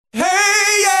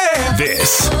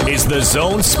This is the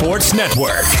Zone Sports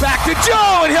Network. Back to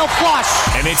Joe, and he'll flush.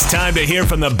 And it's time to hear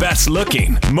from the best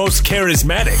looking, most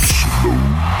charismatic,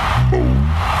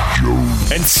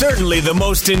 and certainly the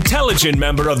most intelligent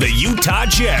member of the Utah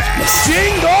Jazz.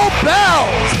 Jingle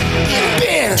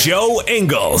bells. Joe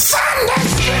Ingles.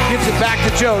 Gives it back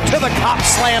to Joe. To the cup,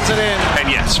 slams it in. And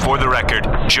yes, for the record,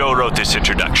 Joe wrote this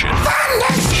introduction.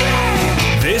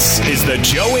 This is the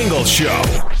Joe Ingles Show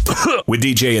with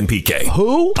DJ and PK.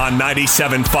 Who? On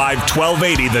 97.5,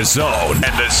 1280 The Zone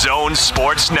and the Zone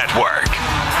Sports Network.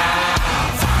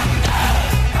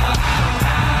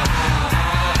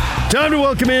 Time to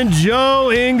welcome in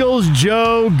Joe Ingles.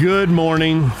 Joe, good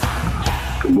morning.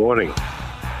 Good morning.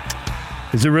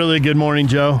 Is it really a good morning,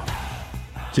 Joe?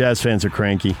 Jazz fans are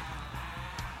cranky.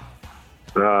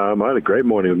 I had a great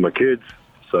morning with my kids.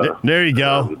 So there you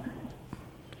go.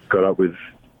 Got up with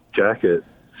Jack at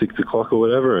 6 o'clock or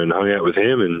whatever and hung out with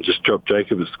him and just dropped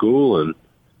Jacob at school and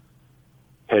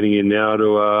heading in now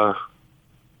to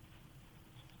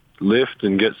lift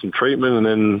and get some treatment and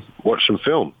then watch some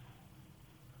film.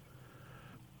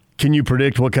 Can you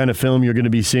predict what kind of film you're going to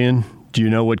be seeing? Do you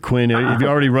know what Quinn, have you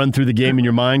already run through the game in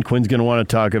your mind? Quinn's going to want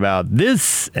to talk about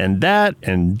this and that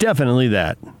and definitely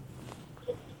that.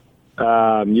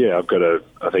 Yeah,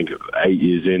 I think 8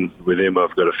 years in with him,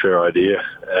 I've got a fair idea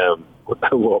what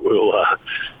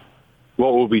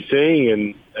we'll be seeing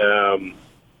and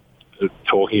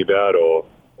talking about or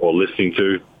listening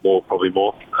to probably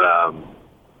more.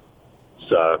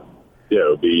 So, yeah,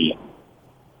 it'll be,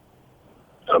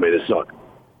 I mean, it's not,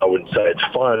 I wouldn't say it's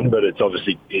fun, but it's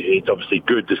obviously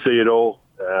good to see it all.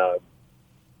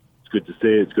 It's good to see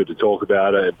it. It's good to talk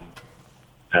about it.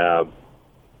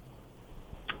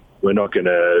 We're not going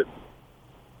to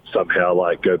somehow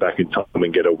go back in time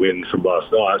and get a win from last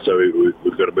night. So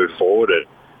we've got to move forward and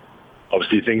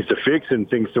obviously things to fix and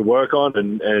things to work on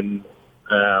and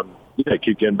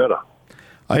keep getting better.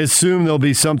 I assume there'll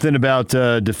be something about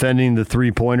defending the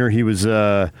three-pointer. He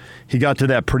got to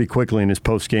that pretty quickly in his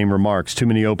post-game remarks. Too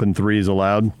many open threes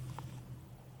allowed.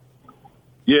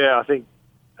 Yeah, I think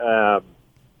the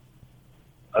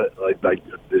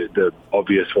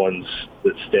obvious ones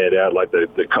that stand out, like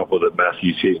the couple that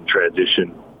Matthews hit in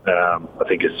transition. I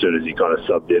think as soon as he kind of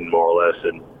subbed in more or less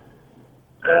and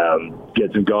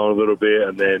gets him going a little bit,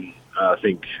 and then I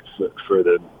think for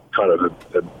the kind of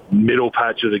a middle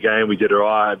patch of the game, we did all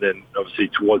right. And then obviously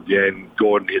towards the end,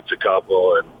 Gordon hits a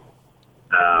couple, and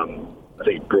I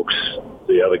think Brooks,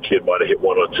 the other kid, might have hit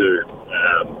one or two.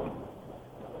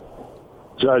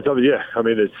 So it's obviously, yeah, I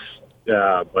mean, it's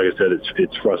like I said,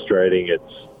 it's frustrating.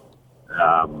 It's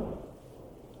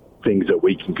things that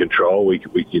we can control. We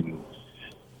can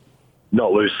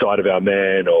not lose sight of our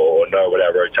man or know what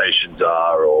our rotations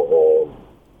are or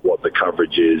what the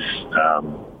coverage is.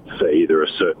 For either a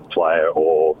certain player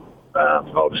or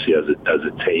obviously as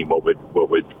a team, what we're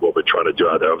trying to do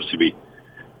out there. Obviously,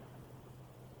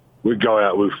 we go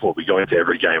out. We go into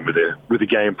every game with a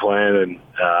game plan, and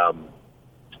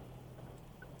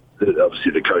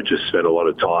obviously the coaches spend a lot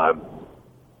of time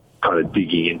kind of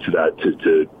digging into that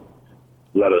to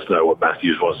let us know what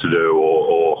Matthews wants to do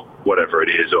or whatever it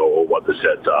is or what the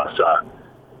sets are. So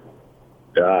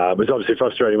it's obviously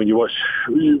frustrating when we watch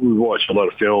a lot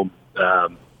of film.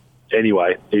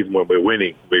 Anyway, even when we're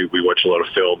winning, we watch a lot of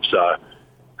film. So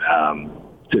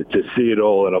to see it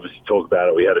all and obviously talk about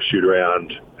it, we had a shoot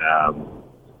around,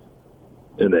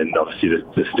 and then obviously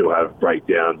to still have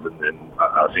breakdowns. And then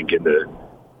I think in the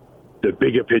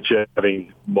bigger picture,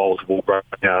 having multiple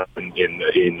breakdowns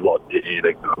in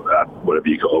whatever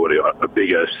you call it, a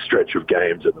bigger stretch of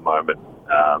games at the moment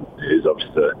is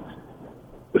obviously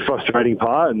the frustrating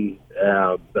part, and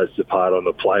that's the part on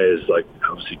the players. Like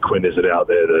obviously Quinn isn't out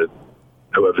there,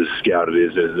 whoever's scouted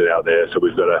isn't out there, so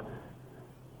we've got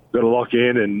to lock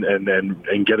in and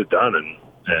get it done. And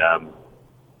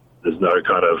there's no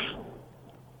kind of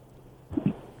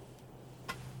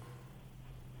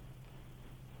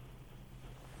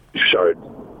showed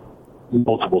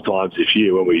multiple times this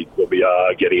year when we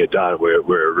are getting it done. We're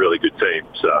a really good team,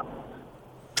 so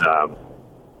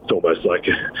it's almost like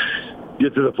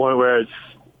get to the point where it's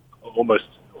almost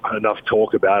enough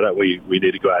talk about it. We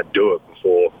need to go out and do it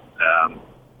before.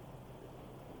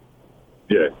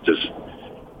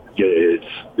 It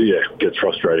gets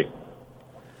frustrating.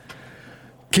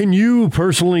 Can you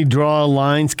personally draw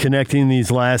lines connecting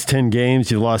these last 10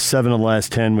 games? You've lost 7 of the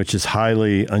last 10, which is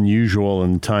highly unusual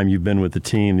in the time you've been with the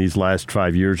team, these last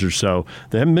 5 years or so.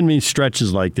 There haven't been many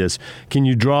stretches like this. Can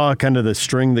you draw kind of the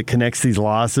string that connects these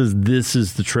losses? This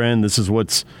is the trend. This is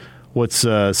what's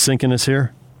sinking us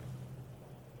here?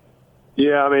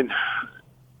 Yeah, I mean,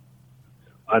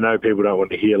 I know people don't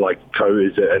want to hear like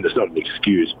COVID, and it's not an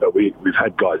excuse, but we've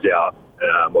had guys out.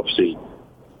 Obviously,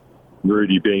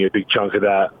 Rudy being a big chunk of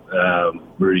that.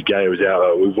 Rudy Gay was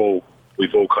out.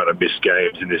 We've all kind of missed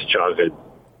games in this chunk. And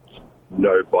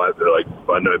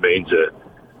by no means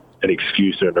an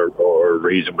excuse or a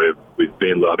reason we've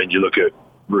been. I mean, you look at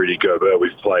Rudy Gobert.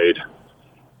 We've played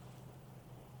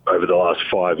over the last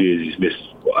 5 years. He's missed.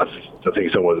 I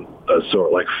think someone saw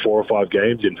it like 4 or 5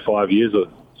 games in 5 years, or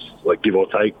like give or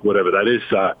take, whatever that is.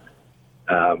 So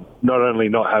not only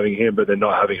not having him, but then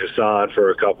not having Hassan for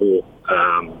a couple,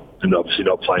 and obviously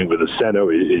not playing with a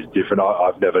center is different.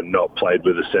 I've never not played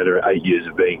with a center 8 years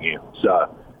of being here.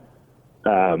 So,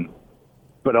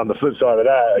 but on the flip side of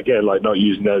that, again, like not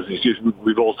using that as an excuse,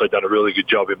 we've also done a really good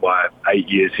job in my 8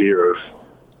 years here of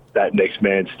that next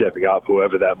man stepping up,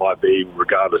 whoever that might be,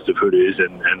 regardless of who it is,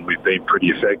 and we've been pretty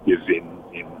effective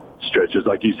in stretches.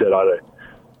 Like you said,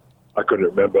 I couldn't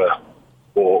remember,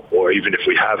 or even if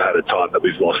we have had a time that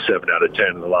we've lost 7 out of 10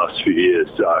 in the last few years.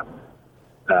 So,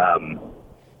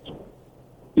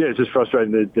 it's just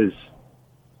frustrating. There's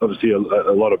obviously a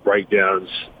lot of breakdowns.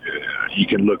 You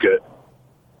can look at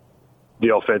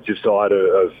the offensive side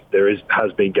of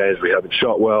has been games we haven't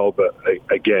shot well, but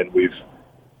again, we've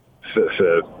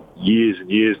for years and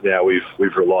years now we've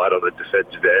relied on the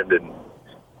defensive end, and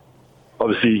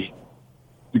obviously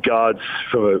the guards,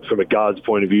 from a guard's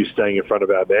point of view, staying in front of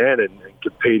our man and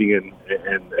competing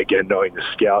and again knowing the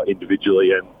scout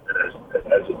individually and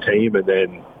as a team, and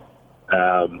then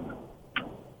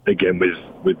again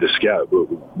with the scout,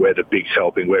 where the big's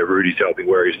helping, where Rudy's helping,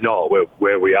 where he's not,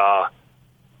 where we are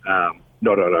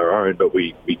not on our own, but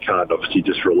we can't obviously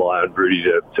just rely on Rudy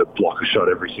to block a shot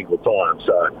every single time.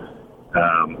 So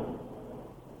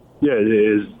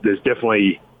there's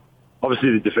definitely,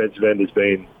 obviously the defensive end has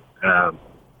been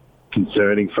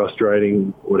concerning,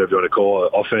 frustrating, whatever you want to call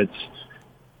it. Offense,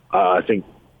 I think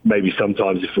maybe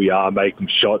sometimes if we are making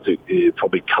shots, it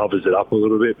probably covers it up a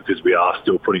little bit because we are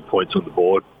still putting points on the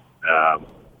board.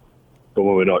 But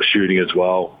when we're not shooting as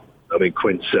well, I mean,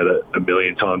 Quinn said it a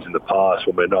million times in the past,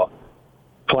 when we're not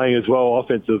playing as well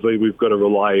offensively, we've got to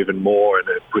rely even more, and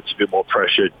it puts a bit more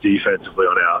pressure defensively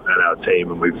on our team.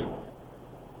 And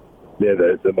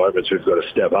the moments we've got to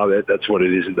step up. That's what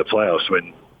it is in the playoffs,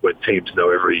 when teams know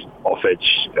every offense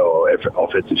or every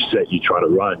offensive set you're trying to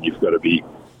run, you've got to be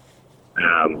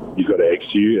you've got to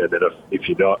execute. And then if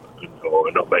you're not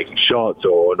making shots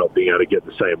or not being able to get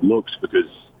the same looks because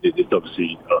it's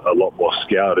obviously a lot more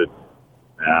scouted,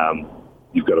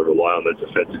 you've got to rely on the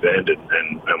defensive end,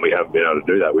 and we haven't been able to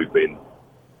do that. We've been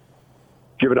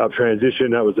giving up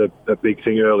transition. That was a big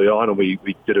thing early on, and we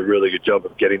did a really good job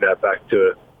of getting that back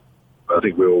to, I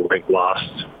think we were ranked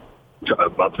last a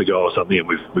month ago or something, and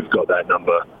we've got that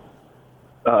number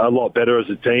a lot better as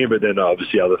a team. But then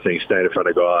obviously other things, staying in front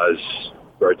of guys,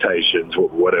 rotations,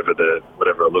 whatever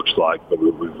it looks like. But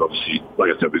we've obviously, like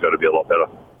I said, we've got to be a lot better.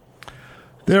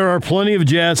 There are plenty of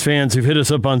Jazz fans who've hit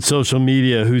us up on social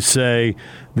media who say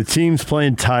the team's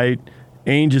playing tight.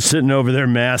 Ainge is sitting over there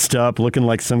masked up, looking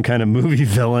like some kind of movie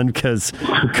villain because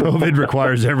COVID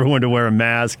requires everyone to wear a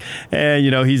mask. And,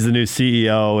 he's the new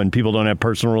CEO, and people don't have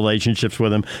personal relationships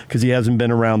with him because he hasn't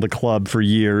been around the club for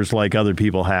years like other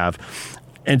people have.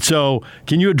 And so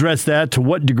can you address that? To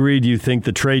what degree do you think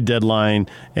the trade deadline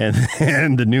and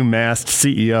the new masked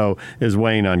CEO is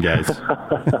weighing on guys?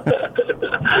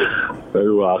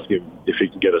 Who ask him if he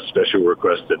can get a special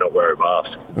request to not wear a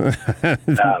mask?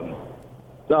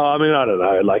 No, I mean, I don't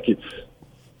know.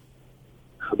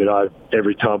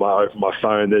 Every time I open my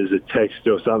phone, there's a text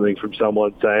or something from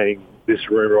someone saying this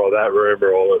rumor or that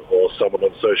rumor, or someone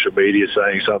on social media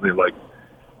saying something. Like,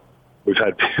 we've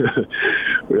had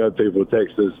people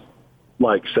text us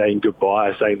like saying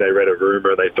goodbye, saying they read a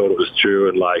rumor and they thought it was true,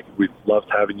 and like, we've loved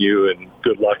having you and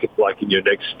good luck in your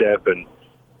next step. And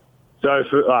so,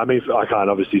 I can't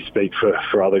obviously speak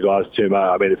for other guys too much.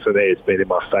 I mean, for me, it's been in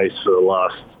my face for the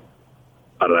last,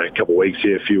 I don't know, a couple of weeks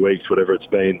here, a few weeks, whatever it's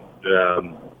been.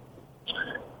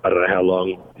 I don't know how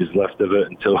long is left of it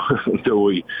until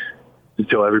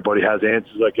everybody has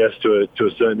answers, I guess, to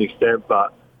a certain extent.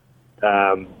 But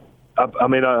I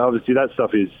mean, obviously that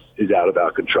stuff is out of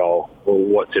our control. Or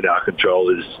what's in our control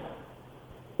is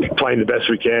playing the best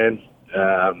we can.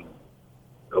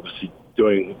 Obviously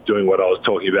doing what I was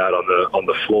talking about on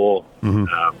the floor. Mm-hmm.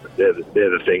 They're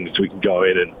the things we can go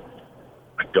in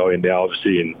now,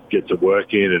 obviously, and get to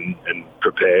work in and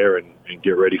prepare and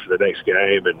get ready for the next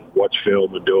game and watch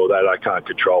film and do all that. I can't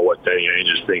control what Danny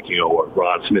Ainge is thinking or what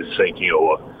Ron Smith's thinking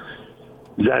or what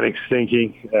Zanic's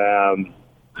thinking.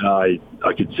 I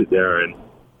could sit there and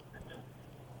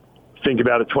think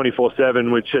about it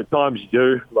 24/7, which at times you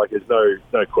do. Like, there's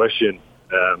no question.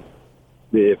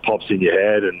 It pops in your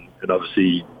head, and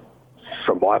obviously,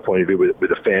 from my point of view,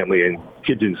 with a family and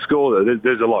kids in school,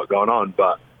 there's a lot going on.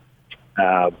 But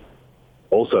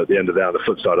also at the end of that, on the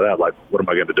flip side of that, like, what am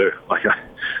I going to do? Like,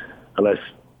 unless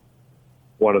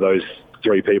one of those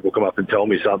three people come up and tell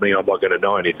me something, I'm not going to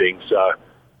know anything. So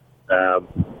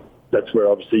that's where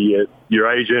obviously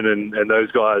your agent and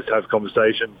those guys have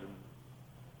conversations, and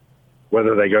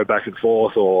whether they go back and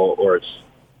forth or it's,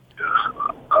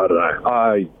 I don't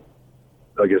know.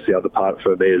 I guess the other part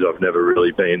for me is I've never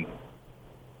really been,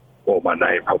 well, my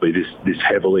name probably this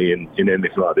heavily in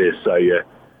anything like this. So you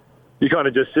kind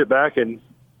of just sit back and,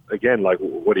 again, like,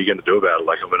 what are you going to do about it?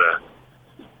 Like,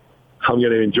 I'm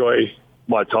going to enjoy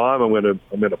my time. I'm going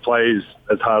to play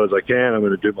as hard as I can. I'm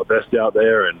going to do my best out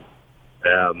there, and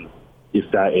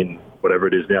if that in whatever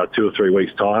it is now, 2 or 3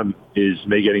 weeks' time, is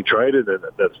me getting traded, then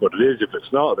that's what it is. If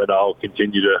it's not, then I'll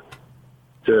continue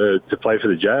to play for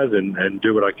the Jazz and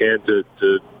do what I can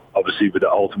to obviously, with the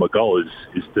ultimate goal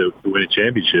is to win a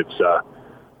championship. So,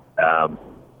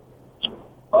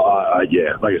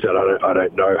 yeah, like I said, I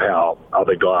don't know how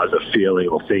other guys are feeling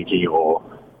or thinking, or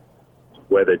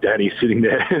whether Danny's sitting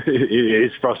there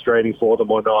is frustrating for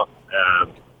them or not.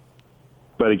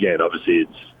 But again, obviously,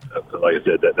 it's like I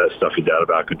said, that stuff is out of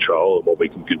our control, and what we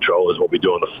can control is what we do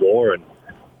on the floor. And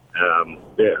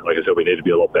yeah, like I said, we need to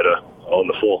be a lot better on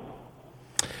the floor.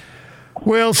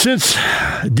 Well, since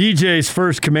DJ's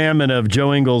first commandment of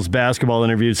Joe Ingles basketball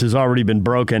interviews has already been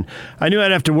broken, I knew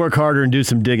I'd have to work harder and do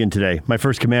some digging today. My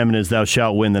first commandment is thou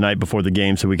shalt win the night before the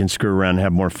game so we can screw around and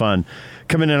have more fun.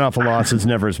 Coming in off a loss is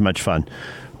never as much fun.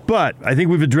 But I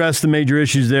think we've addressed the major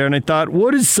issues there, and I thought,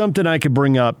 what is something I could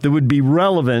bring up that would be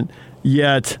relevant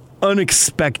yet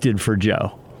unexpected for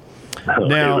Joe?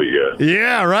 Now, here we go.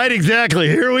 Yeah, right, exactly.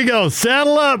 Here we go.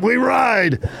 Saddle up. We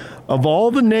ride. Of all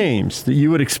the names that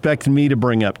you would expect me to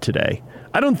bring up today,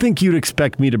 I don't think you'd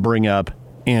expect me to bring up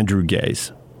Andrew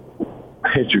Gaze.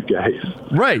 Andrew Gaze.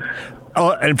 Right.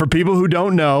 And for people who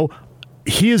don't know,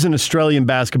 he is an Australian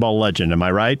basketball legend. Am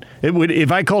I right?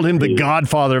 If I called him the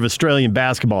godfather of Australian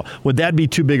basketball, would that be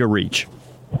too big a reach?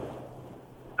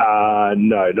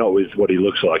 No, not with what he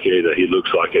looks like either. He looks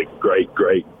like a great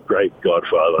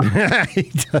godfather.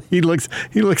 he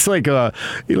looks like a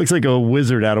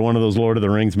wizard out of one of those Lord of the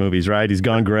Rings movies, right? He's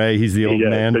gone gray. He's the old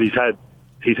man. But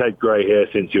he's had grey hair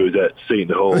since he was at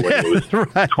Seton Hall when he was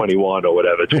right. 21 or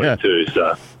whatever, 22. Yeah.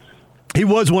 So he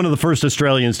was one of the first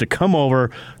Australians to come over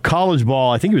college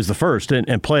ball. I think he was the first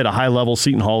and play at a high level.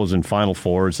 Seton Hall was in Final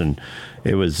Fours, and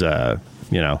it was.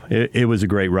 It was a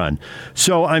great run.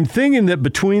 So I'm thinking that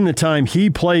between the time he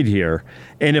played here,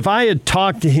 and if I had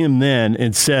talked to him then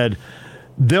and said,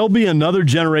 there'll be another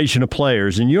generation of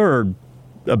players, and you're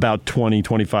about 20,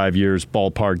 25 years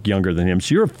ballpark younger than him,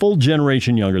 so you're a full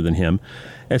generation younger than him,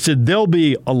 and said there'll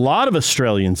be a lot of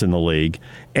Australians in the league,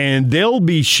 and they'll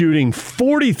be shooting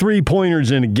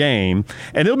 43-pointers in a game,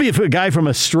 and there'll be a guy from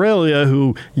Australia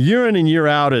who year in and year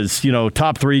out is,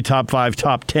 top 3, top 5,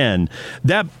 top 10.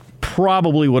 That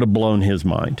probably would have blown his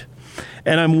mind.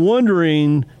 And I'm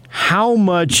wondering how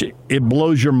much it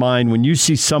blows your mind when you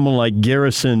see someone like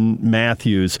Garrison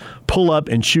Matthews pull up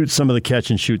and shoot some of the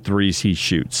catch-and-shoot threes he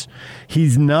shoots.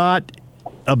 He's not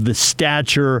of the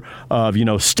stature of,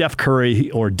 Steph Curry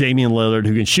or Damian Lillard,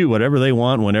 who can shoot whatever they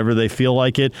want whenever they feel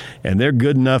like it, and they're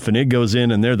good enough and it goes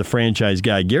in and they're the franchise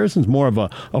guy. Garrison's more of a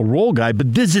role guy,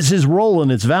 but this is his role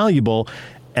and it's valuable.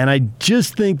 And I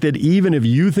just think that even if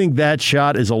you think that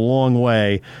shot is a long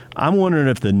way, I'm wondering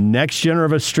if the next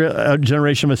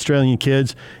generation of Australian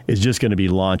kids is just going to be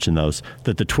launching those.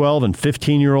 That the 12 and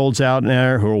 15-year-olds out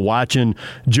there who are watching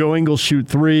Joe Ingles shoot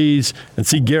threes and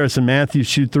see Garrison Matthews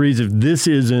shoot threes, if this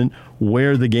isn't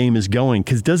where the game is going.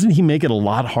 Because doesn't he make it a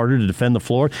lot harder to defend the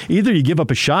floor? Either you give up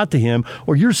a shot to him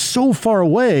or you're so far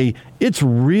away, it's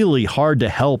really hard to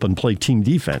help and play team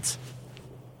defense.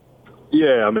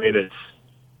 Yeah,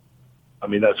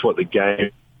 that's what the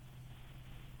game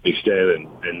extended,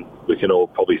 and we can all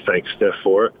probably thank Steph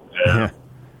for it.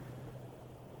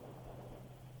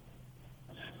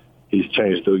 He's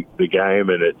changed the game,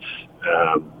 and it's,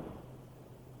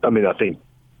 I think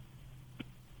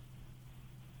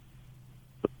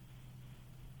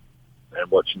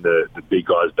and watching the big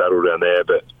guys battle down there,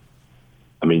 but,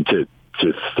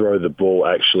 to throw the ball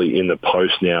actually in the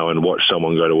post now and watch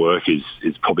someone go to work is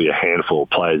probably a handful of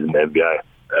players in the NBA.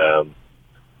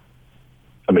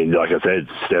 Like I said,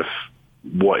 Steph,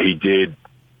 what he did,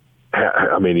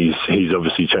 he's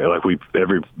obviously changed. Like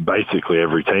basically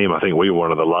every team. I think we were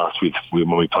one of the last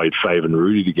when we played Fave and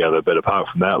Rudy together. But apart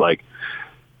from that,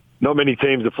 not many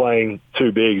teams are playing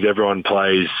two bigs. Everyone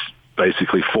plays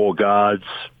basically four guards.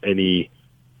 Any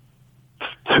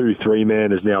 2-3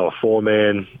 man is now a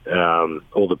 4-man.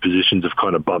 All the positions have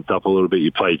kind of bumped up a little bit.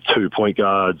 You play 2 point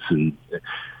guards, and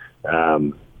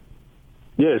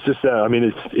it's just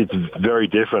it's very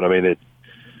different. I mean,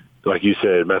 like you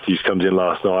said, Matthews comes in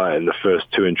last night, and the first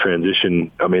two in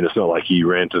transition. I mean, it's not like he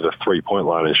ran to the 3-point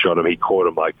line and shot him. He caught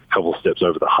him like a couple steps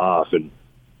over the half, and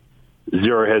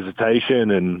zero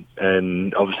hesitation.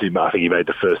 And obviously, I think he made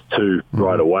the first two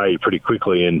right away pretty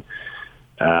quickly. And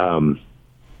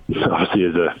obviously,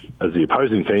 as the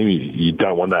opposing team, you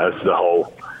don't want that as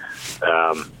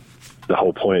the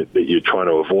whole point that you're trying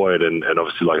to avoid. And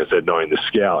obviously, like I said, knowing the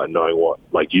scout and knowing what,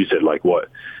 like you said, like what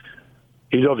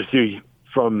he's obviously,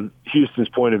 from Houston's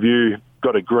point of view,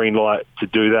 got a green light to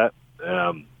do that.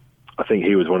 I think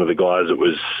he was one of the guys that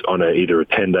was on either a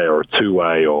 10-day or a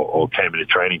 2-way or came into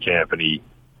training camp, and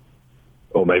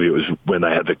or maybe it was when they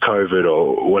had the COVID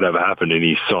or whatever happened, and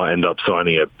he ended up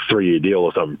signing a 3-year deal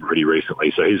or something pretty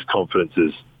recently. So his confidence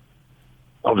is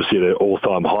obviously at an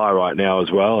all-time high right now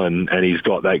as well, and he's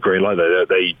got that green light.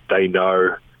 They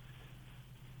know,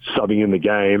 subbing in the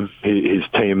game, his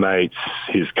teammates,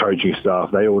 his coaching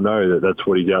staff, they all know that that's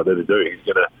what he's out there to do. He's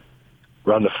going to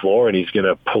run the floor, and he's going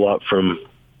to pull up from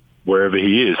wherever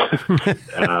he is.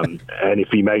 And if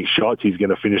he makes shots, he's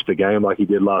going to finish the game like he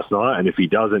did last night. And if he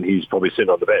doesn't, he's probably sitting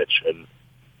on the bench. And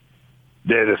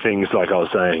they're the things, like I was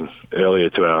saying earlier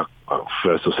to our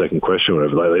first or second question,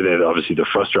 whatever, they're obviously the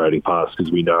frustrating parts,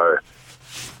 because we know,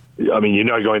 I mean,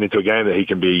 going into a game that he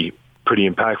can be pretty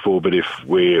impactful, but if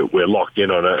we're locked in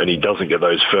on it and he doesn't get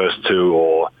those first two,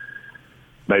 or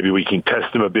maybe we can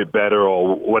test him a bit better,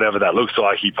 or whatever that looks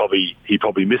like, he probably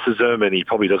misses them, and he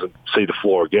probably doesn't see the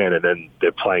floor again, and then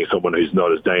they're playing someone who's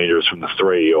not as dangerous from the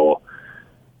three, or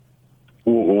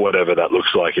whatever that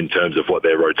looks like in terms of what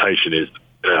their rotation is.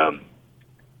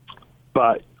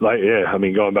 But I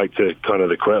mean, going back to kind of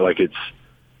the question, like it's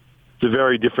a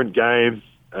very different game.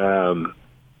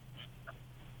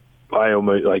 I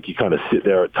almost, like, you kind of sit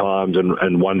there at times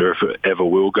and wonder if it ever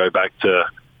will go back to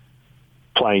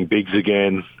playing bigs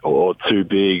again, or two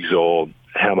bigs, or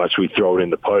how much we throw it in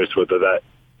the post, whether that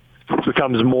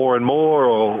becomes more and more,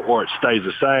 or it stays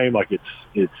the same. Like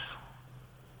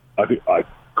I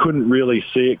couldn't really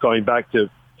see it going back to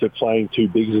playing two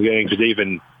bigs again, because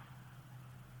even,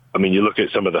 I mean, you look at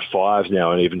some of the fives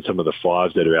now, and even some of the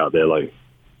fives that are out there, like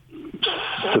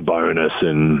Sabonis,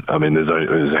 and I mean,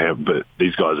 but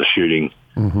these guys are shooting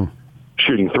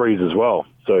threes as well.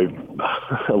 So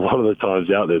a lot of the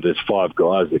times out there's 5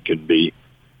 guys that can be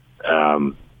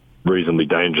reasonably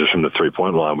dangerous from the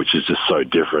 3-point line, which is just so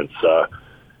different. So,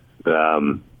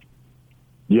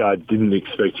 I didn't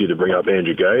expect you to bring up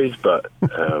Andrew Gaze, but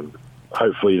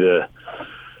hopefully the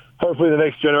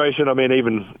next generation. I mean,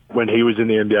 even when he was in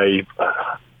the NBA, he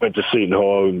went to Seton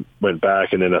Hall and went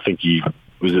back, and then I think he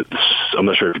was at, I'm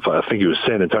not sure if he played, I think he was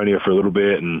San Antonio for a little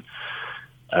bit, and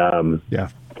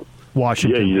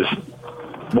Washington.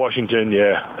 Washington,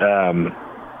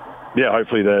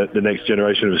 hopefully the next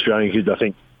generation of Australian kids.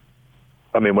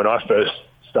 I mean, when I first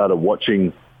started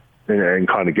watching and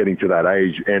kind of getting to that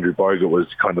age, Andrew Bogut was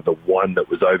kind of the one that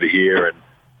was over here, and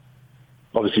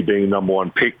obviously being the number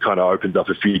 1 pick kind of opens up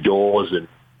a few doors, and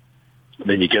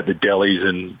then you get the Dellies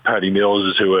and Patty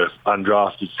Millses, who are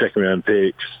undrafted second-round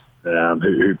picks,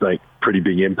 who make pretty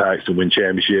big impacts and win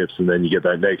championships, and then you get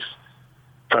that next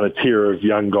kind of tier of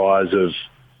young guys of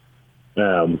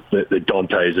the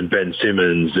Dantes and Ben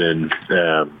Simmons and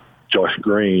Josh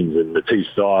Greens and Matisse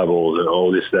Thybulle and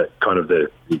all this, that kind of the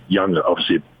younger,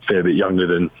 obviously a fair bit younger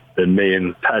than me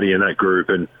and Patty in that group,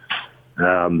 and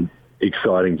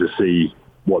exciting to see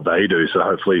what they do. So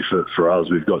hopefully for us,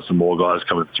 we've got some more guys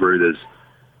coming through. There's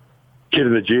kid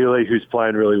in the G League who's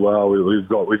playing really well. We've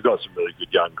got some really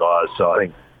good young guys. So I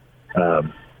think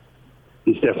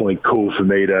it's definitely cool for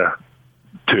me to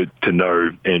know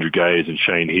Andrew Gaze and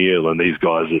Shane Heal and these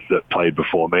guys that played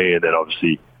before me, and then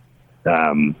obviously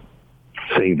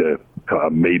seeing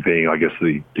me being, I guess,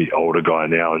 the older guy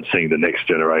now, and seeing the next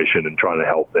generation and trying to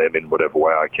help them in whatever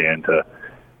way I can to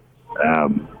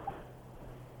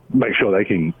make sure they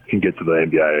can get to the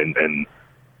NBA and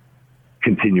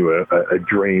continue a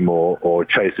dream or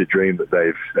chase a dream that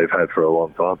they've had for a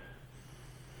long time.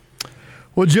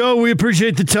 Well, Joe, we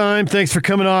appreciate the time. Thanks for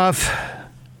coming off.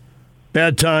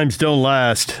 Bad times don't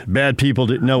last. Bad people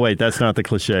do. No, wait, that's not the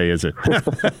cliche, is it?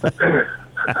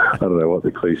 I don't know what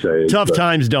the cliche is. Tough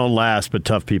times don't last, but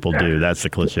tough people do. That's the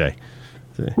cliche.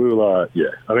 We'll, I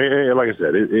mean, like I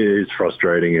said, it is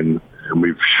frustrating, and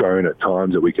we've shown at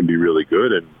times that we can be really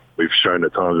good, and we've shown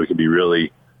at times we can be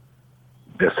really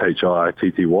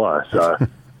SHITTY. So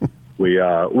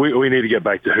we need to get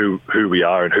back to who we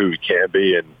are and who we can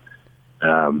be. And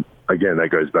again, that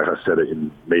goes back. I said it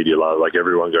in media, like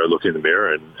everyone go look in the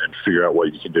mirror and figure out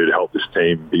what you can do to help this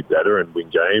team be better and win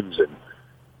games. And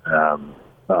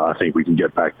I think we can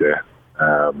get back there.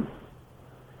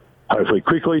 Hopefully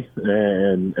quickly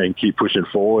and keep pushing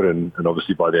forward and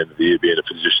obviously by the end of the year be in a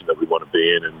position that we want to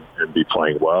be in and be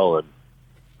playing well, and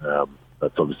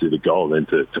that's obviously the goal then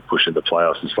to push into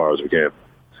playoffs as far as we can.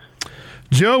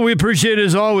 Joe, we appreciate it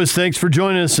as always. Thanks for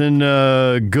joining us, and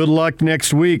good luck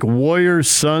next week. Warriors,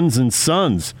 Suns, and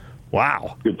Suns.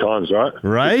 Wow. Good times, right?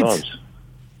 Right. Good times.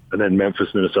 And then Memphis,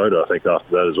 Minnesota, I think,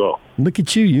 after that as well. Look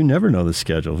at you. You never know the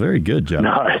schedule. Very good, Joe. No,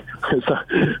 I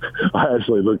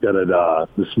actually looked at it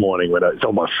this morning when it's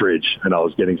on my fridge, and I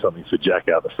was getting something for Jack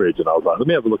out of the fridge, and I was like, let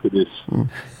me have a look at this.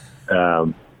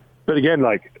 But again,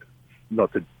 like,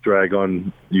 not to drag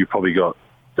on, you probably got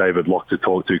David Locke to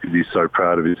talk to because he's so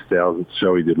proud of his 1,000th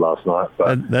show he did last night.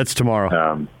 But that's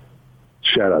tomorrow.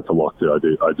 Shout out to Locke,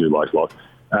 too. I do like Locke.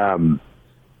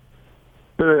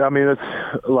 But, I mean, it's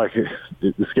like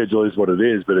the schedule is what it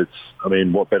is, but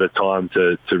what better time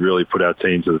to really put our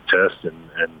team to the test? And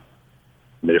I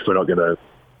mean, if we're not going to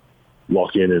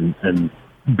lock in and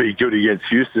be good against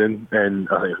Houston, and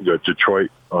I think we'll go to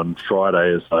Detroit on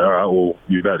Friday and say, all right, well,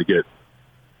 you've got to get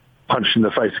punched in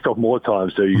the face a couple more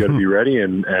times, so you've got to be ready.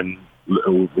 And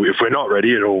if we're not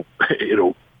ready, it'll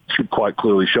quite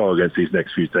clearly show against these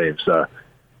next few teams. So,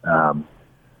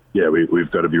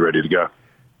 we've got to be ready to go.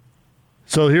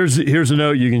 So here's a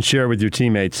note you can share with your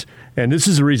teammates, and this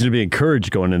is a reason to be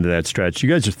encouraged going into that stretch. You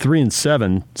guys are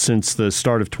 3-7 since the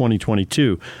start of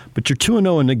 2022, but you're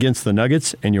 2-0 against the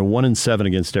Nuggets, and you're 1-7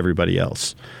 against everybody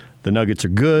else. The Nuggets are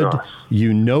good. Nice.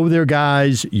 You know their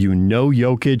guys. You know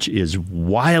Jokic is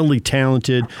wildly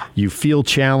talented. You feel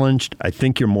challenged. I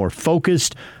think you're more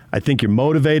focused. I think you're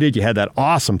motivated. You had that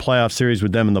awesome playoff series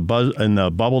with them in the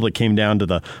bubble that came down to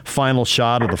the final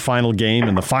shot of the final game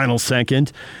in the final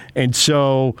second. And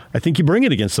so I think you bring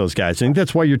it against those guys. I think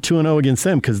that's why you're 2-0 against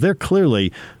them, because they're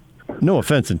clearly, no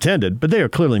offense intended, but they are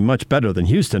clearly much better than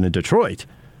Houston and Detroit.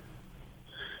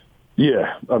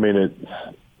 Yeah, I mean,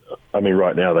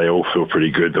 right now they all feel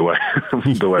pretty good the way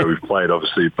we've played,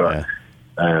 obviously. But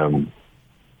in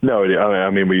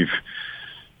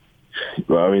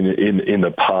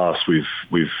the past we've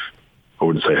I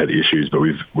wouldn't say had issues, but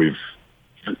we've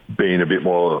been a bit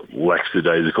more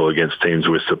lackadaisical against teams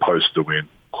we're supposed to win,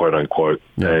 quote unquote,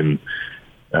 and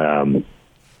bring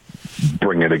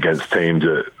it against teams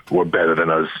that were better than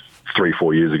us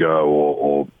 3-4 years ago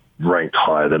or ranked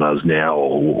higher than us now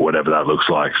or whatever that looks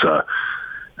like. So,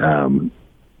 like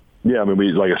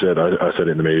I said, I said it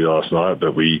in the media last night,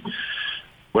 but we're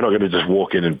not going to just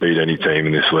walk in and beat any team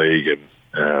in this league, and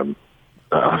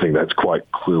I think that's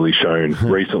quite clearly shown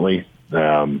recently.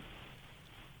 There's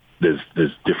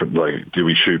different, like, do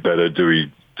we shoot better? Do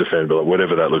we defend better?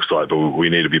 Whatever that looks like, but we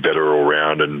need to be better all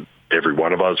around, and every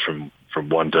one of us from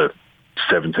 1 to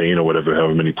 17 or whatever,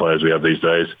 however many players we have these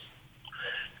days,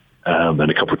 and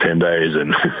a couple of 10 days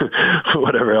and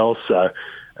whatever else. So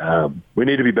we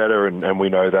need to be better, and we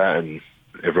know that, and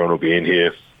everyone will be in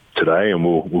here today, and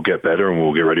we'll get better, and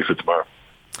we'll get ready for tomorrow.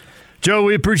 Joe,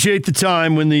 we appreciate the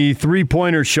time. When the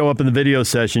three-pointers show up in the video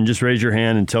session, just raise your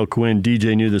hand and tell Quinn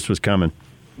DJ knew this was coming.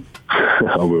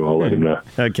 I will. I'll let him know.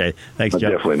 Okay. Thanks, Joe.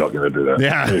 I'm definitely not going to do that.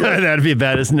 Yeah, that'd be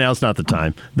bad. Now's not the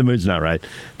time. The mood's not right.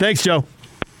 Thanks, Joe.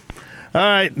 All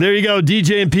right, there you go.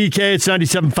 DJ and PK, it's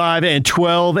 97.5 and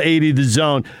 1280 The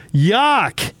Zone.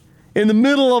 Yuck! In the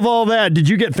middle of all that, did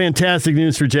you get fantastic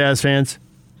news for Jazz fans?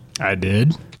 I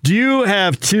did. Do you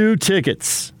have 2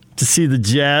 tickets to see the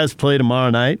Jazz play tomorrow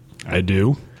night? I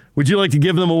do. Would you like to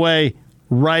give them away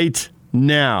right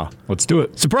now? Let's do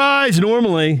it. Surprise!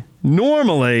 Normally,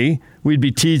 we'd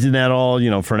be teasing that all,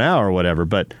 for an hour or whatever.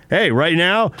 But, hey, right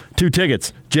now, 2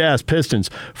 tickets. Jazz, Pistons,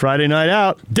 Friday night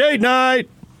out, date night.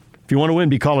 If you want to win,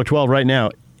 be caller 12 right now.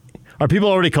 Are people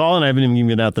already calling? I haven't even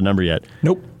given out the number yet.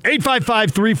 Nope.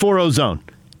 855-340-ZONE.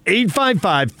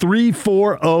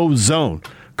 855-340-ZONE.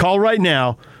 Call right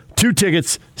now. 2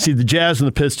 tickets. See the Jazz and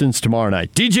the Pistons tomorrow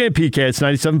night. DJ and PK, it's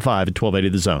 97.5 at 1280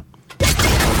 The Zone.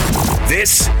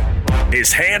 This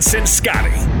is Hans and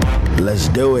Scotty. Let's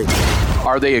do it.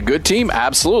 Are they a good team?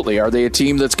 Absolutely. Are they a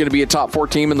team that's going to be a top 4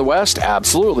 team in the West?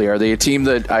 Absolutely. Are they a team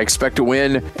that I expect to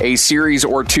win a series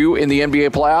or 2 in the NBA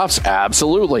playoffs?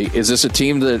 Absolutely. Is this a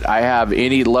team that I have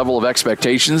any level of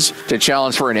expectations to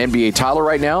challenge for an NBA title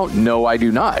right now? No, I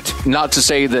do not. Not to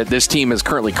say that this team is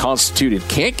currently constituted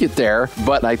can't get there,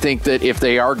 but I think that if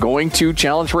they are going to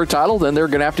challenge for a title, then they're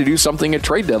going to have to do something at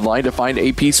trade deadline to find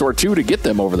a piece or 2 to get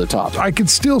them over the top. I could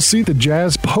still see the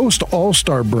Jazz post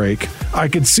All-Star break. I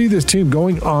could see this team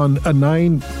going on a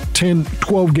 9, 10,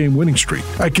 12 game winning streak.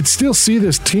 I could still see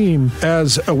this team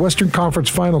as a Western Conference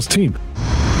Finals team.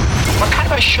 What kind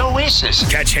of a show is this?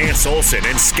 Catch Hans Olsen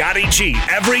and Scotty G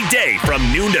every day from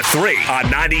noon to 3 on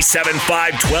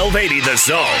 97.5 1280 The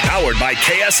Zone, powered by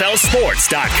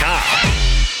KSLSports.com.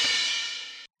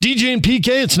 DJ and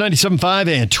PK, it's 97.5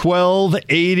 and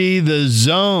 1280 The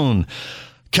Zone.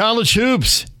 College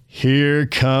hoops. Here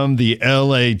come the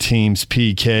LA teams,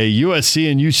 PK.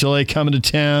 USC and UCLA coming to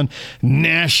town,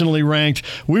 nationally ranked.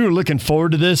 We were looking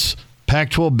forward to this.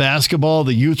 Pac-12 basketball,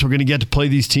 the youth were going to get to play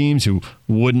these teams who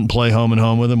wouldn't play home and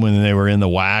home with them when they were in the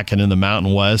WAC and in the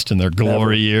Mountain West in their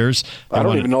glory years. I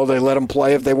don't even know they let them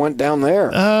play if they went down there.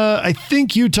 I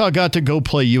think Utah got to go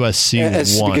play USC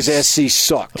once. Because SC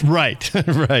sucked. Right,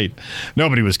 right.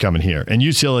 Nobody was coming here, and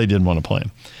UCLA didn't want to play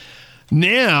them.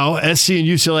 Now, SC and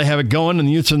UCLA have it going, and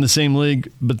the Utes are in the same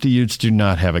league, but the Utes do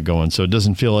not have it going, so it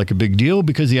doesn't feel like a big deal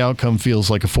because the outcome feels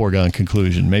like a foregone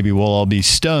conclusion. Maybe we'll all be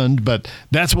stunned, but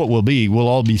that's what we'll be. We'll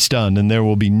all be stunned, and there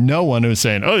will be no one who's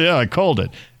saying, oh, yeah, I called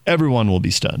it. Everyone will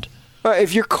be stunned.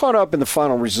 If you're caught up in the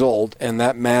final result and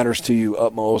that matters to you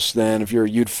utmost, then if you're a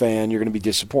Ute fan, you're going to be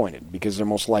disappointed because they're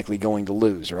most likely going to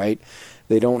lose, right?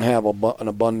 They don't have an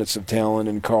abundance of talent,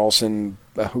 and Carlson,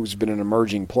 who's been an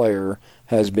emerging player,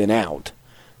 has been out.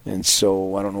 And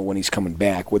so I don't know when he's coming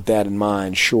back. With that in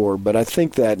mind, sure. But I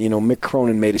think that, Mick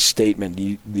Cronin made a statement,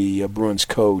 the Bruins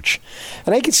coach,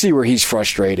 and I can see where he's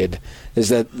frustrated, is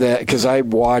that because I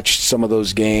watched some of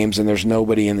those games and there's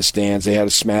nobody in the stands. They had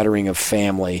a smattering of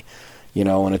family. In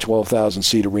a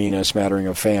 12,000-seat arena, a smattering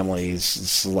of families.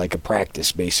 It's like a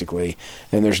practice, basically.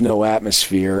 And there's no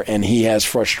atmosphere. And he has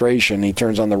frustration. He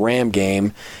turns on the Ram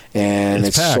game, and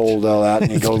it's sold out.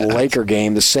 And you go to the Laker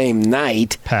game the same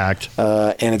night. Packed.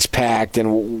 And it's packed.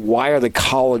 And why are the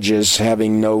colleges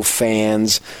having no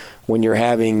fans when you're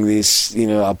having this,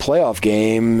 a playoff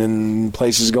game and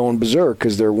places going berserk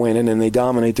because they're winning and they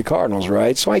dominate the Cardinals,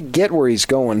 right? So I get where he's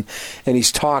going, and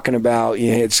he's talking about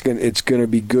it's going to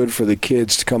be good for the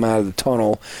kids to come out of the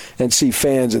tunnel and see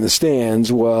fans in the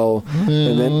stands. Well,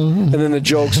 and then the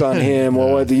joke's on him.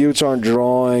 Well, the Utes aren't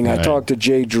drawing. Right. I talked to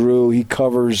Jay Drew. He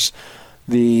covers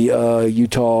the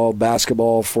Utah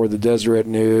basketball for the Deseret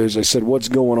News. I said, what's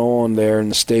going on there in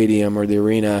the stadium or the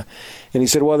arena? And he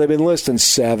said, well, they've been listing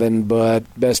 7, but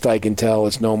best I can tell,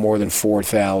 it's no more than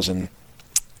 4,000.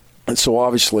 And so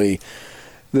obviously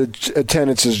the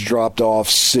attendance has dropped off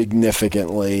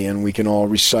significantly, and we can all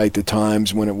recite the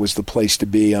times when it was the place to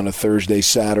be on a Thursday,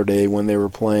 Saturday when they were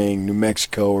playing New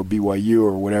Mexico or BYU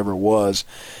or whatever it was.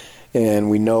 And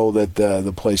we know that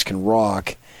the place can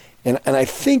rock. And I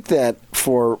think that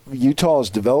for Utah's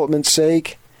development's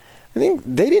sake, I think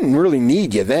they didn't really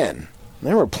need you then.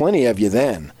 There were plenty of you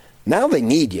then. Now they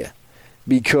need you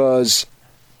because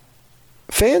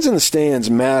fans in the stands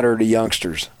matter to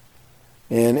youngsters.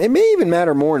 And it may even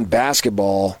matter more in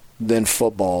basketball than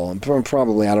football. And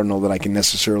probably, I don't know that I can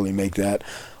necessarily make that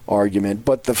argument.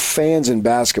 But the fans in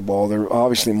basketball, they're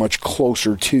obviously much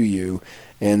closer to you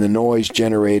and the noise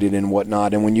generated and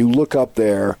whatnot. And when you look up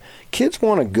there, kids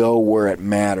want to go where it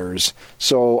matters.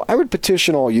 So I would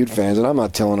petition all Ute fans, and I'm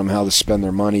not telling them how to spend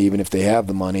their money, even if they have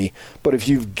the money. But if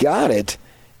you've got it,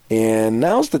 and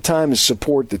now's the time to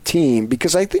support the team,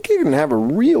 because I think you're going to have a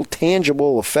real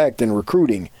tangible effect in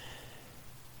recruiting.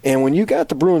 And when you got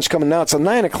the Bruins coming out, it's a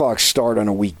 9 o'clock start on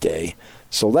a weekday.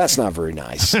 So that's not very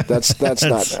nice. That's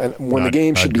not when the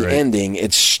game should be ending,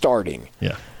 it's starting.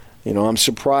 Yeah. I'm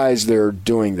surprised they're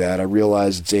doing that. I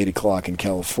realize it's 8 o'clock in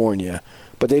California,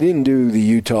 but they didn't do the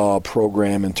Utah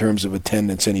program in terms of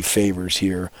attendance any favors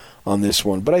here on this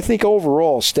one. But I think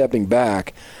overall, stepping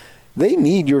back, they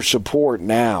need your support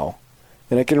now.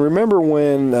 And I can remember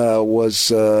when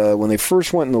when they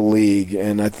first went in the league,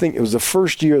 and I think it was the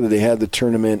first year that they had the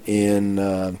tournament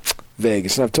in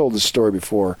Vegas. And I've told this story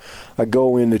before. I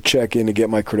go in to check in to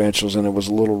get my credentials, and it was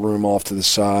a little room off to the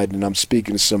side, and I'm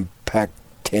speaking to some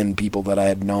Pac-10 people that I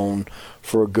had known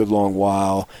for a good long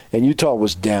while. And Utah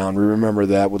was down. We remember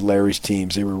that with Larry's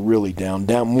teams. They were really down,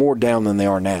 more down than they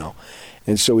are now.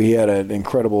 And so he had an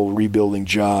incredible rebuilding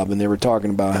job, and they were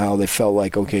talking about how they felt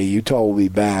like, okay, Utah will be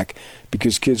back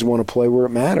because kids want to play where it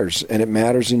matters, and it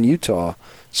matters in Utah.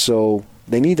 So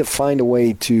They need to find a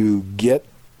way to get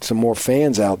some more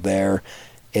fans out there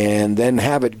and then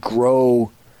have it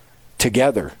grow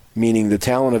together, meaning the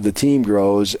talent of the team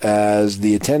grows as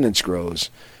the attendance grows,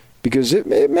 because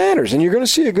it matters. And you're going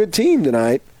to see a good team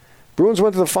tonight. Bruins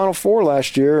went to the Final Four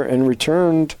last year and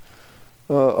returned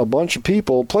a bunch of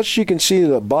people. Plus, you can see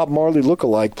the Bob Marley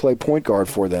lookalike play point guard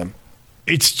for them.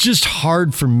 It's just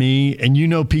hard for me, and you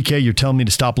know, PK, you're telling me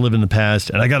to stop living in the past,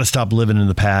 and I got to stop living in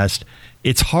the past.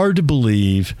 It's hard to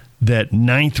believe that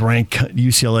 9th-ranked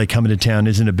UCLA coming to town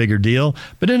isn't a bigger deal,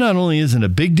 but it not only isn't a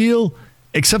big deal,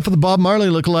 except for the Bob Marley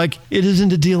lookalike, it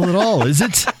isn't a deal at all, is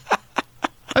it?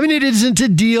 I mean, it isn't a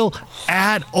deal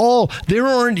at all. There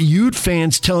aren't Ute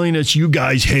fans telling us, you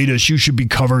guys hate us, you should be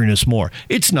covering us more.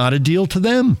 It's not a deal to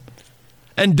them.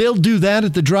 And they'll do that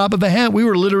at the drop of a hat. We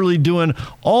were literally doing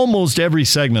almost every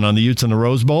segment on the Utes in the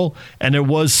Rose Bowl, and there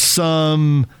was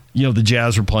some, the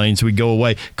Jazz were playing, so we go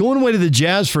away. Going away to the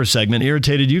Jazz for a segment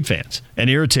irritated Ute fans. And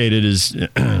irritated is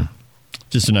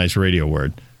just a nice radio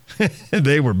word.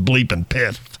 They were bleeping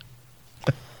pissed.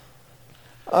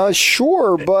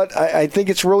 Sure, but I think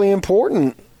it's really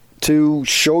important to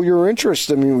show your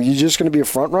interest. I mean, are you just going to be a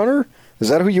front runner? Is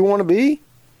that who you want to be? Do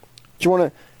you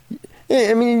want to?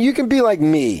 I mean, you can be like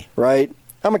me, right?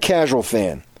 I'm a casual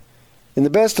fan. In the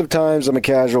best of times, I'm a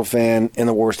casual fan. In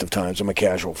the worst of times, I'm a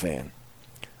casual fan.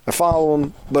 I follow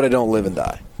them, but I don't live and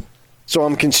die. So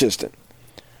I'm consistent.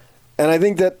 And I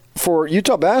think that for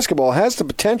Utah basketball has the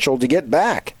potential to get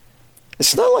back.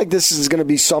 It's not like this is going to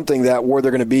be something that where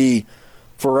they're going to be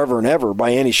forever and ever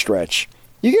by any stretch.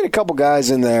 You get a couple guys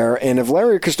in there, and if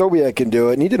Larry Krystkowiak can do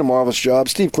it, and he did a marvelous job,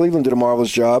 Steve Cleveland did a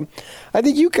marvelous job, I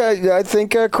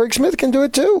think Craig Smith can do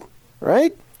it too,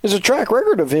 right? There's a track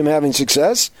record of him having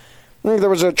success. I think there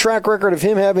was a track record of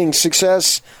him having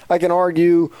success, I can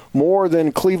argue, more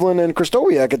than Cleveland and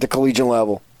Krystkowiak at the collegiate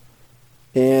level.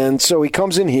 And so he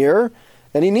comes in here,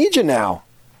 and he needs you now.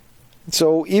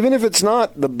 So even if it's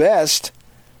not the best,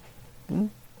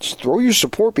 just throw your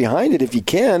support behind it if you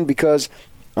can, because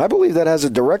I believe that has a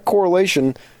direct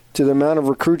correlation to the amount of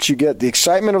recruits you get, the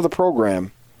excitement of the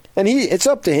program. And it's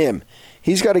up to him.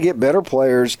 He's got to get better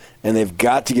players, and they've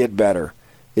got to get better.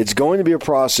 It's going to be a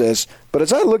process, but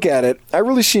as I look at it, I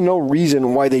really see no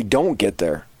reason why they don't get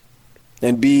there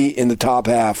and be in the top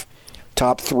half,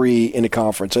 top 3 in the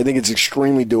conference. I think it's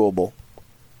extremely doable.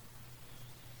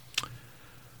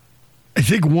 I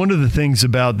think one of the things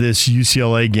about this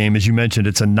UCLA game, as you mentioned,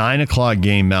 it's a 9 o'clock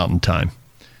game Mountain Time.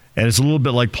 And it's a little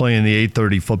bit like playing the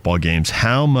 8:30 football games.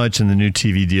 How much in the new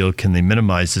TV deal can they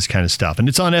minimize this kind of stuff? And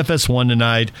it's on FS1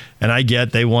 tonight, and I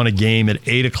get they want a game at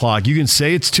 8 o'clock. You can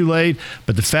say it's too late,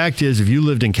 but the fact is if you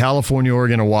lived in California,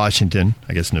 Oregon, or Washington,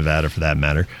 I guess Nevada for that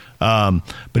matter, but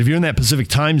if you're in that Pacific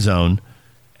time zone,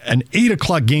 an 8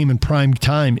 o'clock game in prime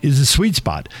time is a sweet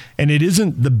spot. And it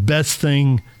isn't the best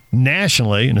thing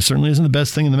nationally, and it certainly isn't the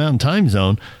best thing in the Mountain Time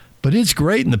Zone, but it's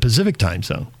great in the Pacific Time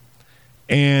Zone.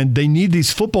 And they need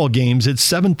these football games at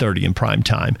 7:30 in prime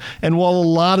time. And while a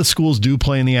lot of schools do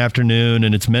play in the afternoon,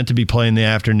 and it's meant to be playing in the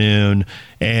afternoon,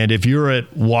 and if you're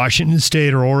at Washington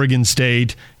State or Oregon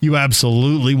State, you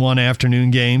absolutely want afternoon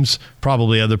games.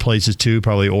 Probably other places too.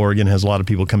 Probably Oregon has a lot of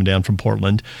people coming down from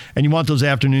Portland. And you want those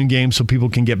afternoon games so people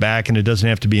can get back and it doesn't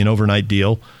have to be an overnight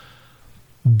deal.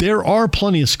 There are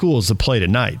plenty of schools that played at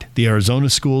night. The Arizona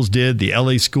schools did. The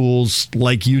LA schools,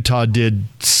 like Utah, did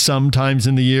sometimes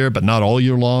in the year, but not all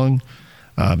year long.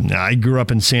 I grew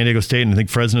up in San Diego State, and I think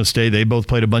Fresno State, they both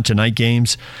played a bunch of night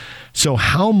games. So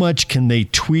how much can they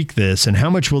tweak this, and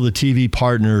how much will the TV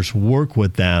partners work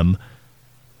with them?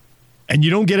 And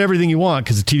you don't get everything you want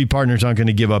because the TV partners aren't going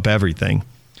to give up everything.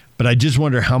 But I just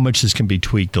wonder how much this can be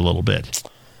tweaked a little bit.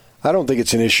 I don't think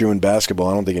it's an issue in basketball.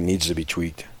 I don't think it needs to be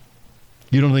tweaked.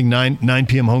 You don't think 9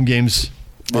 p.m. home games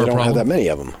are a problem? They don't have that many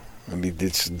of them. I mean,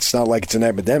 it's not like it's an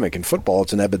epidemic. In football,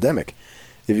 it's an epidemic.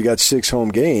 If you got 6 home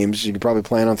games, you could probably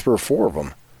plan on 3 or 4 of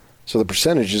them. So the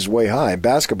percentage is way high.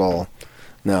 Basketball,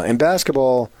 no. And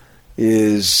basketball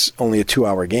is only a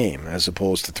 2-hour game as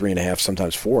opposed to 3.5,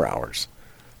 sometimes 4 hours.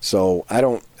 So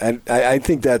I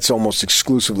think that's almost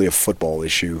exclusively a football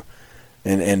issue.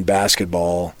 And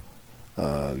basketball,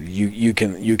 you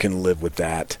can live with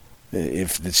that.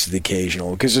 If it's the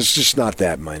occasional, because it's just not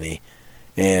that many,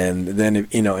 and then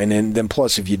and then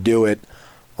plus if you do it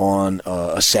on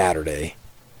a Saturday,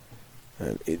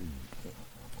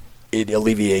 it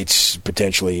alleviates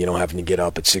potentially having to get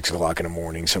up at 6 o'clock in the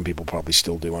morning. Some people probably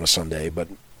still do on a Sunday, but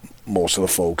most of the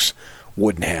folks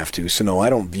wouldn't have to. So no, I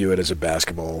don't view it as a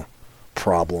basketball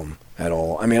problem at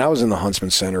all. I mean, I was in the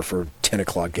Huntsman Center for 10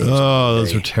 o'clock games. Oh,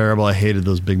 those were terrible. I hated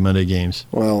those big Monday games.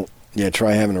 Well, Yeah,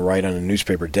 try having to write on a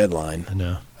newspaper deadline. I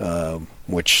know.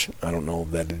 Which I don't know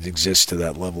that it exists to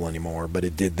that level anymore, but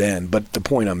it did then. But the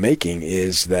point I'm making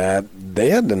is that they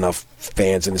had enough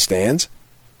fans in the stands.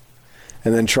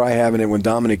 And then try having it when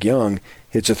Dominic Young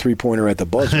hits a three-pointer at the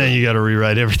buzzer. You got to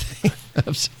rewrite everything.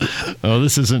 Oh,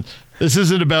 this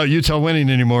isn't about Utah winning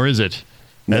anymore, is it?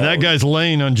 No. And that guy's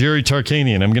laying on Jerry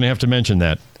Tarkanian. I'm going to have to mention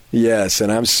that. Yes,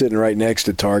 and I'm sitting right next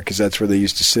to Tark because that's where they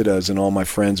used to sit us, and all my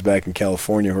friends back in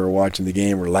California who were watching the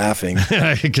game were laughing.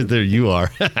 Because there you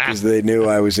are. Because they knew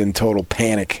I was in total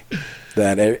panic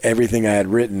that everything I had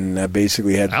written I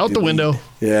basically had out the window.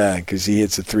 Yeah, because he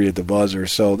hits a three at the buzzer.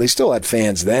 So they still had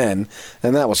fans then,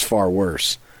 and that was far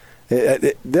worse.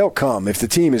 They'll come if the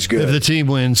team is good. If the team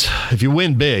wins, if you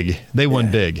win big, they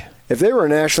won big. If they were a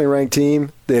nationally ranked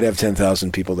team, they'd have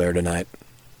 10,000 people there tonight.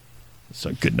 That's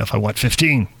not good enough. I want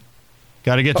 15.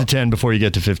 Got to get to 10 before you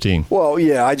get to 15. Well,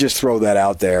 yeah, I just throw that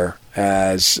out there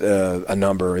as a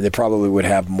number. They probably would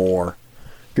have more.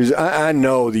 Because I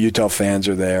know the Utah fans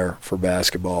are there for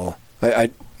basketball.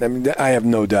 I mean, I have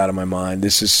no doubt in my mind.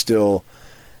 This is still,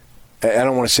 I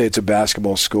don't want to say it's a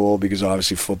basketball school because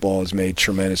obviously football has made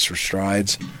tremendous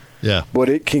strides. Yeah. But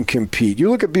it can compete.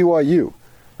 You look at BYU,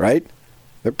 right?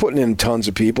 They're putting in tons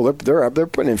of people. They're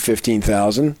putting in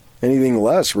 15,000. Anything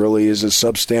less really is a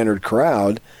substandard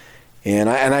crowd. And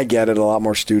I get it. A lot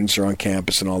more students are on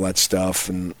campus and all that stuff.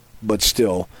 But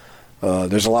still,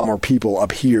 there's a lot more people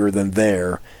up here than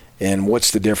there. And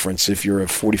what's the difference? If you're a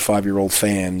 45-year-old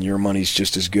fan, your money's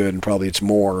just as good, and probably it's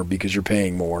more because you're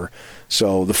paying more.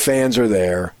 So the fans are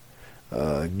there.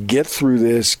 Get through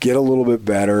this. Get a little bit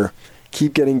better.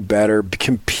 Keep getting better.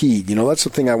 Compete. You know, that's the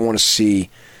thing I want to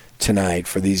see tonight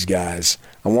for these guys.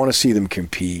 I want to see them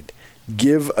compete.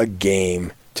 Give a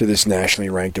game to this nationally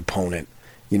ranked opponent.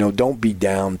 You know, don't be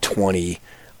down 20,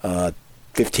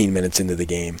 15 minutes into the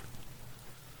game.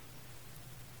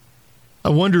 I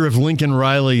wonder if Lincoln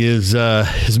Riley is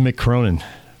Mick Cronin.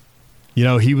 You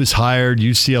know, he was hired,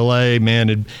 UCLA,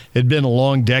 man, it'd been a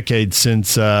long decade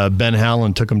since Ben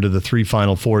Howland took him to the 3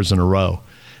 Final Fours in a row.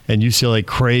 And UCLA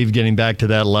craved getting back to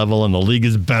that level, and the league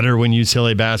is better when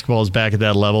UCLA basketball is back at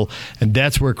that level. And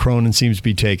that's where Cronin seems to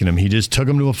be taking him. He just took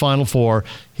him to a Final Four.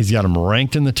 He's got him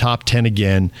ranked in the top 10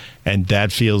 again, and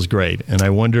that feels great. And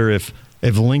I wonder if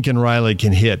Lincoln Riley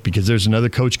can hit, because there's another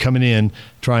coach coming in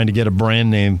trying to get a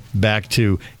brand name back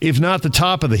to, if not the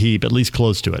top of the heap, at least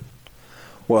close to it.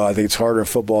 Well, I think it's harder in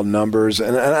football numbers,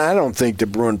 and I don't think the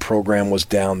Bruin program was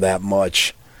down that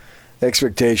much.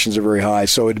 Expectations are very high,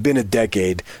 so it'd been a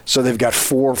decade. So they've got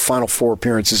 4 Final Four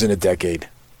appearances in a decade.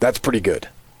 That's pretty good.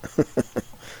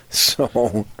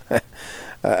 So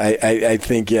I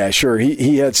think, yeah, sure,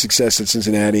 he had success at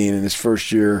Cincinnati, and in his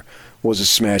first year was a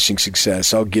smashing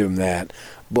success. I'll give him that.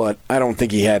 But I don't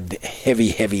think he had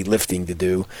heavy lifting to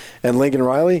do. And Lincoln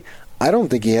Riley, I don't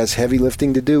think he has heavy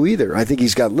lifting to do either. I think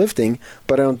he's got lifting,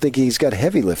 but I don't think he's got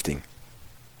heavy lifting.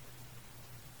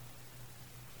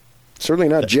 Certainly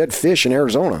not Jed Fish in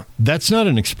Arizona. That's not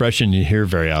an expression you hear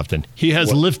very often. He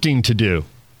has lifting to do.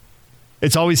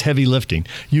 It's always heavy lifting.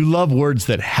 You love words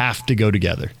that have to go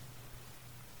together.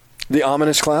 The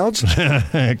ominous clouds?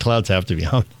 Clouds have to be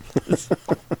ominous.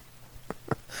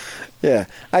 Yeah.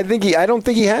 I don't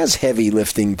think he has heavy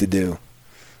lifting to do.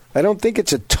 I don't think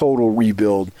it's a total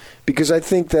rebuild, because I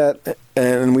think that,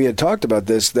 and we had talked about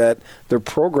this, that their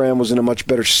program was in a much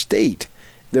better state.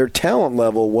 Their talent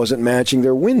level wasn't matching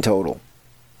their win total.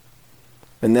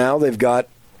 And now they've got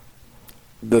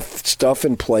the stuff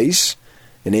in place.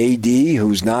 An AD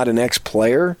who's not an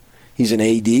ex-player. He's an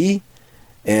AD.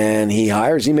 And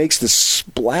he makes the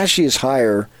splashiest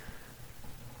hire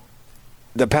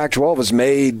the Pac-12 has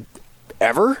made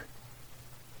ever?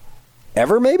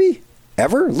 Ever, maybe?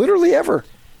 Ever? Literally ever.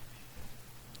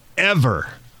 Ever.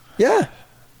 Yeah.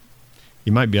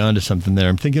 You might be onto something there.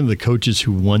 I'm thinking of the coaches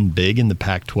who won big in the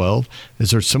Pac-12. Is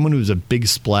there someone who was a big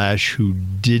splash who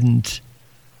didn't?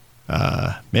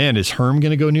 Is Herm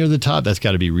going to go near the top? That's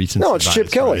got to be recent. No, it's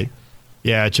Chip Kelly. Right?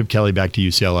 Yeah, Chip Kelly back to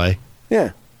UCLA.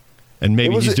 Yeah. And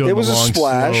maybe he's doing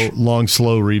a long,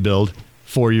 slow rebuild.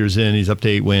 4 years in, he's up to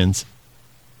 8 wins.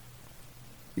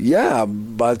 Yeah,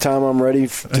 by the time I'm ready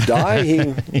to die,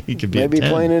 he could be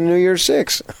playing in New Year's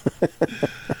 6.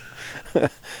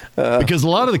 Because a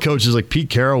lot of the coaches, like Pete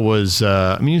Carroll was,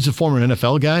 he's a former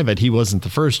NFL guy, but he wasn't the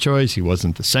first choice. He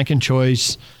wasn't the second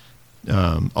choice.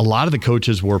 A lot of the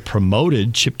coaches were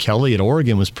promoted. Chip Kelly at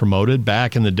Oregon was promoted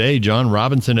back in the day. John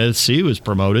Robinson at SC was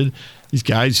promoted. These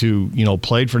guys who,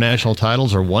 played for national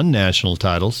titles or won national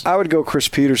titles. I would go Chris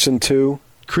Peterson, too.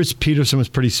 Chris Peterson was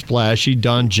pretty splashy.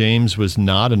 Don James was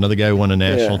not. Another guy who won a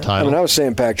national title. I mean, I was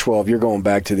saying Pac-12. You're going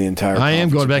back to the entire I am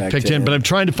going back to Pac-10, but I'm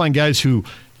trying to find guys who,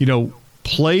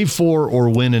 play for or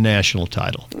win a national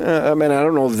title. I mean, I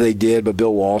don't know if they did, but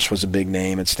Bill Walsh was a big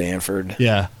name at Stanford.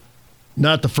 Yeah.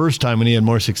 Not the first time when he had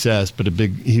more success, but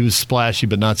he was splashy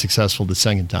but not successful the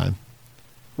second time.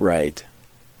 Right.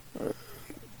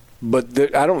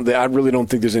 But I really don't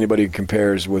think there's anybody who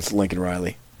compares with Lincoln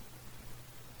Riley.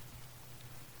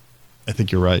 I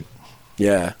think you're right.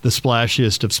 Yeah. The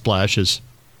splashiest of splashes.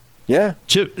 Yeah.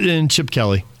 Chip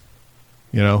Kelly.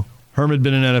 Herm had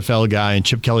been an NFL guy, and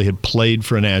Chip Kelly had played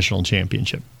for a national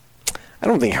championship. I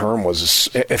don't think Herm was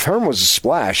if Herm was a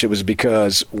splash, it was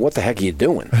because what the heck are you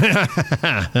doing?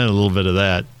 A little bit of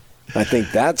that. I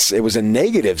think it was a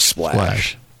negative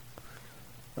splash.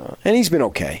 And he's been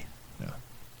okay. Yeah.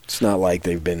 It's not like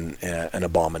they've been an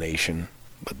abomination,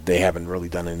 but they haven't really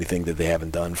done anything that they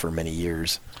haven't done for many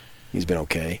years. He's been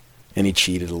okay. And he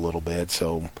cheated a little bit,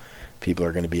 so people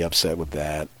are going to be upset with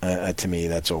that. To me,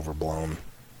 that's overblown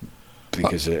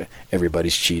because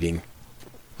everybody's cheating.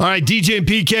 All right, DJ and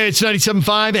PK, it's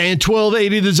 97.5 and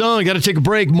 1280 The Zone. Got to take a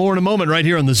break. More in a moment right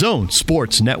here on The Zone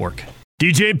Sports Network.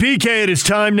 DJ and PK, it is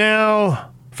time now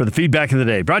for the feedback of the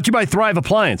day. Brought to you by Thrive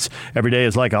Appliance. Every day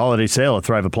is like a holiday sale at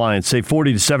Thrive Appliance. Save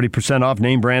 40 to 70% off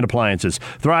name brand appliances.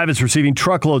 Thrive is receiving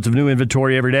truckloads of new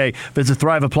inventory every day. Visit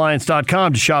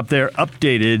thriveappliance.com to shop their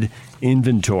updated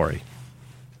inventory.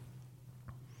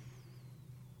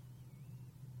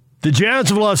 The Jazz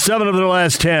have lost 7 of their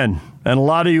last 10, and a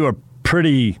lot of you are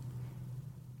pretty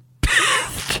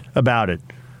pissed about it.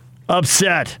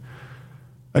 Upset.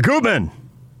 A Gutman,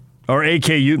 or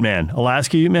A.K. Uteman,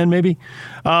 Alaska Uteman maybe.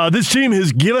 This team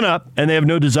has given up, and they have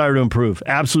no desire to improve.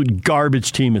 Absolute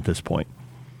garbage team at this point.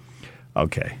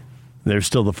 Okay, they're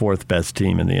still the 4th best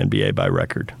team in the NBA by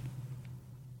record.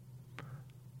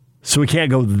 So we can't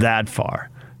go that far.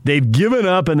 They've given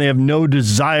up, and they have no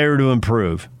desire to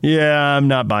improve. Yeah, I'm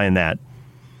not buying that.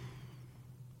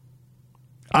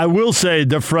 I will say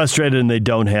they're frustrated and they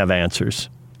don't have answers.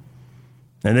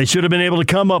 And they should have been able to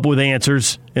come up with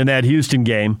answers in that Houston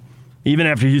game, even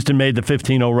after Houston made the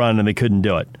 15-0 run and they couldn't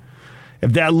do it.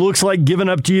 If that looks like giving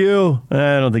up to you,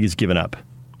 I don't think it's giving up.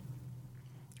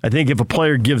 I think if a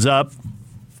player gives up,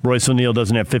 Royce O'Neal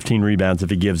doesn't have 15 rebounds if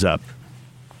he gives up.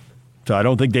 So I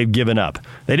don't think they've given up.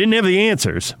 They didn't have the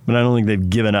answers, but I don't think they've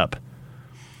given up.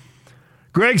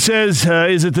 Greg says,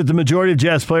 is it that the majority of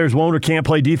Jazz players won't or can't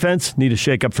play defense? Need a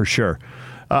shakeup for sure.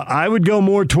 I would go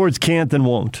more towards can't than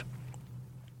won't.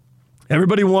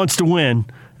 Everybody wants to win,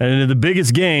 and in the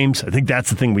biggest games, I think that's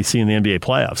the thing we see in the NBA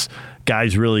playoffs.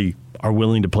 Guys really are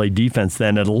willing to play defense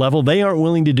then at a level they aren't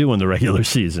willing to do in the regular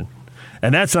season.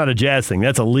 And that's not a Jazz thing.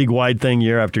 That's a league-wide thing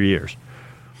year after year.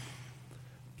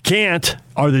 Can't.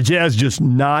 Are the Jazz just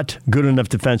not good enough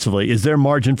defensively? Is their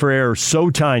margin for error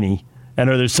so tiny, and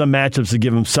are there some matchups that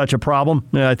give them such a problem?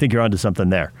 I think you're onto something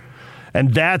there.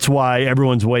 And that's why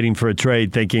everyone's waiting for a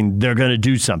trade, thinking they're going to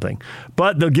do something.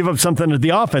 But they'll give up something at the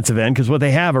offensive end because what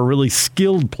they have are really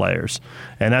skilled players.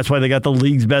 And that's why they got the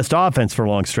league's best offense for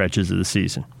long stretches of the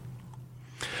season.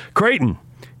 Creighton,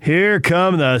 here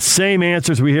come the same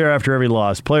answers we hear after every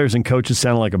loss. Players and coaches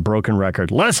sound like a broken record.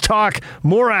 Less talk,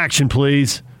 more action,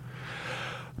 please.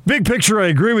 Big picture, I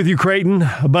agree with you, Creighton.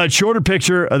 But shorter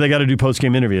picture, they got to do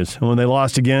post-game interviews. And when they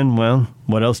lost again, well,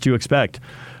 what else do you expect?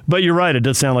 But you're right, it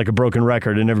does sound like a broken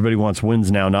record, and everybody wants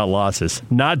wins now, not losses.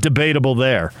 Not debatable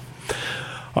there.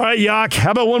 All right, Yak,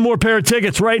 how about one more pair of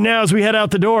tickets right now as we head out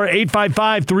the door?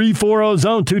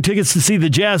 855-340-ZONE. 2 tickets to see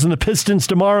the Jazz and the Pistons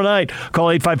tomorrow night. Call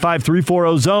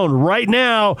 855-340-ZONE right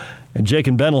now. And Jake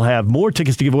and Ben will have more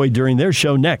tickets to give away during their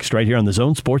show next, right here on the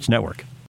Zone Sports Network.